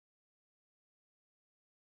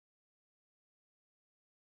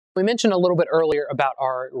We mentioned a little bit earlier about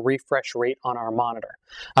our refresh rate on our monitor.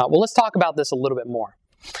 Well, let's talk about this a little bit more.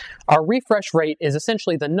 Our refresh rate is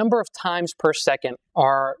essentially the number of times per second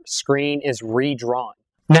our screen is redrawn.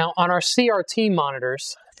 Now, on our CRT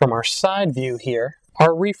monitors, from our side view here,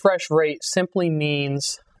 our refresh rate simply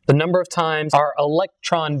means the number of times our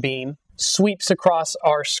electron beam sweeps across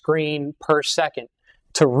our screen per second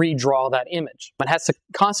to redraw that image. It has to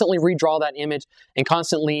constantly redraw that image and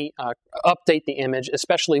constantly update the image,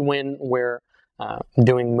 especially when we're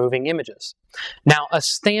doing moving images. Now, a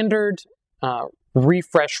standard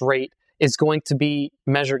refresh rate is going to be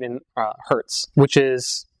measured in hertz, which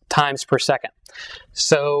is times per second.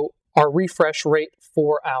 So our refresh rate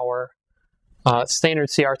for our standard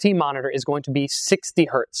CRT monitor is going to be 60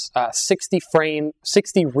 hertz, 60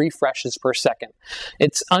 refreshes per second.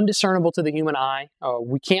 It's undiscernible to the human eye.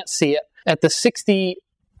 We can't see it. At the 60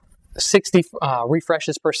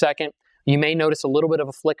 refreshes per second, you may notice a little bit of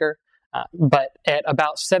a flicker, but at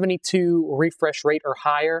about 72 refresh rate or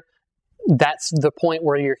higher, that's the point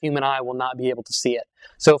where your human eye will not be able to see it.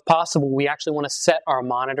 So if possible, we actually want to set our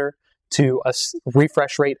monitor to a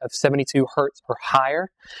refresh rate of 72 hertz or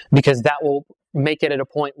higher, because that will make it at a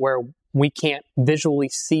point where we can't visually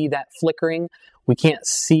see that flickering. We can't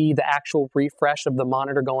see the actual refresh of the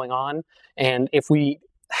monitor going on. And if we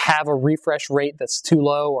have a refresh rate that's too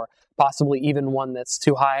low, or possibly even one that's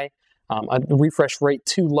too high, a refresh rate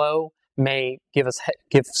too low may give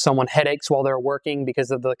someone headaches while they're working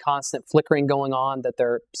because of the constant flickering going on that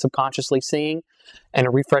they're subconsciously seeing. And a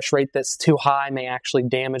refresh rate that's too high may actually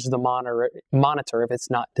damage the monitor if it's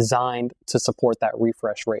not designed to support that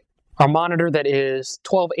refresh rate. Our monitor that is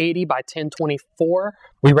 1280 by 1024,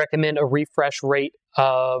 we recommend a refresh rate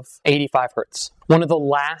of 85 hertz. One of the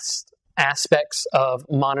last aspects of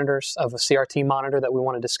monitors, of a CRT monitor, that we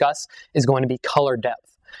want to discuss is going to be color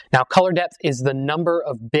depth. Now, color depth is the number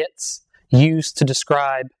of bits used to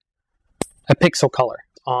describe a pixel color.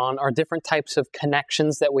 On our different types of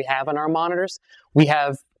connections that we have in our monitors, we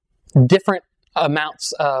have different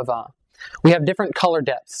amounts of, we have different color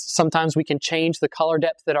depths. Sometimes we can change the color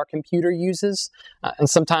depth that our computer uses, and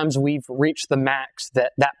sometimes we've reached the max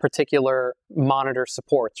that that particular monitor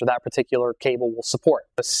supports, or that particular cable will support.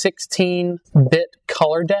 A 16-bit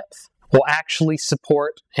color depth will actually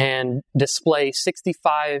support and display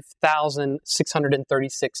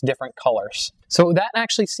 65,636 different colors. So that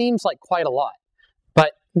actually seems like quite a lot.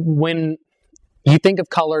 But when you think of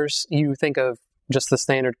colors, you think of just the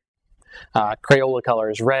standard Crayola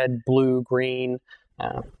colors: red, blue, green,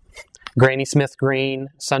 Granny Smith green,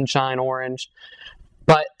 sunshine orange.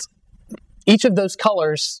 But each of those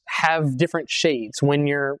colors have different shades. When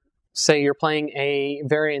you're playing a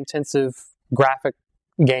very intensive graphic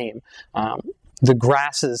game, the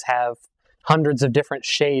grasses have hundreds of different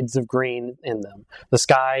shades of green in them. The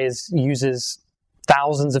sky uses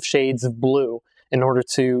thousands of shades of blue in order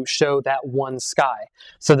to show that one sky.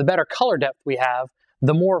 So the better color depth we have,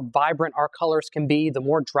 the more vibrant our colors can be, the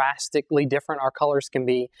more drastically different our colors can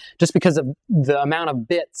be, just because of the amount of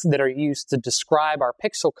bits that are used to describe our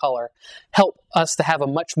pixel color help us to have a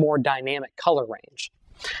much more dynamic color range.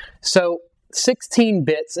 So 16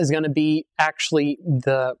 bits is going to be actually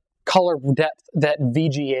the color depth that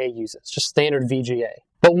VGA uses, just standard VGA.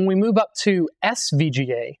 But when we move up to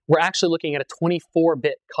SVGA, we're actually looking at a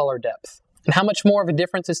 24-bit color depth. And how much more of a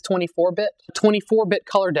difference is 24-bit? 24-bit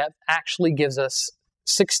color depth actually gives us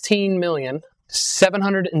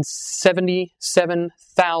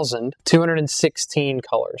 16,777,216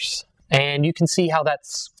 colors. And you can see how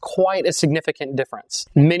that's quite a significant difference.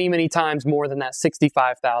 Many, many times more than that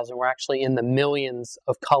 65,000. We're actually in the millions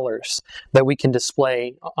of colors that we can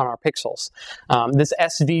display on our pixels. This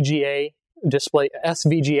SVGA is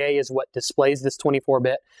what displays this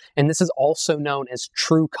 24-bit, and this is also known as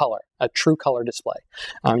true color, a true color display.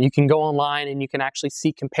 You can go online and you can actually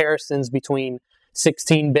see comparisons between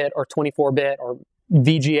 16-bit or 24-bit or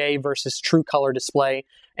VGA versus true color display,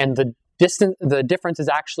 and the difference is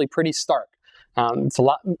actually pretty stark.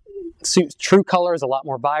 True color is a lot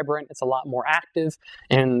more vibrant, it's a lot more active,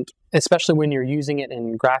 and especially when you're using it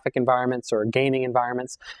in graphic environments or gaming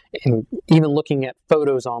environments, and even looking at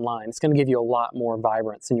photos online, it's going to give you a lot more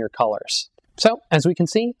vibrance in your colors. So, as we can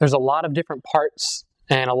see, there's a lot of different parts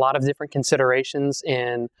and a lot of different considerations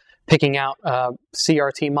in picking out a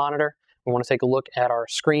CRT monitor. We want to take a look at our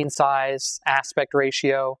screen size, aspect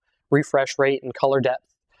ratio, refresh rate, and color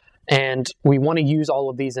depth. And we want to use all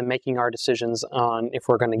of these in making our decisions on if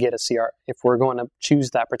we're going to get if we're going to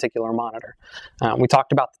choose that particular monitor. We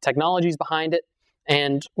talked about the technologies behind it,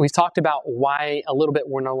 and we've talked about why a little bit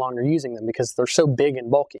we're no longer using them, because they're so big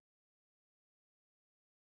and bulky.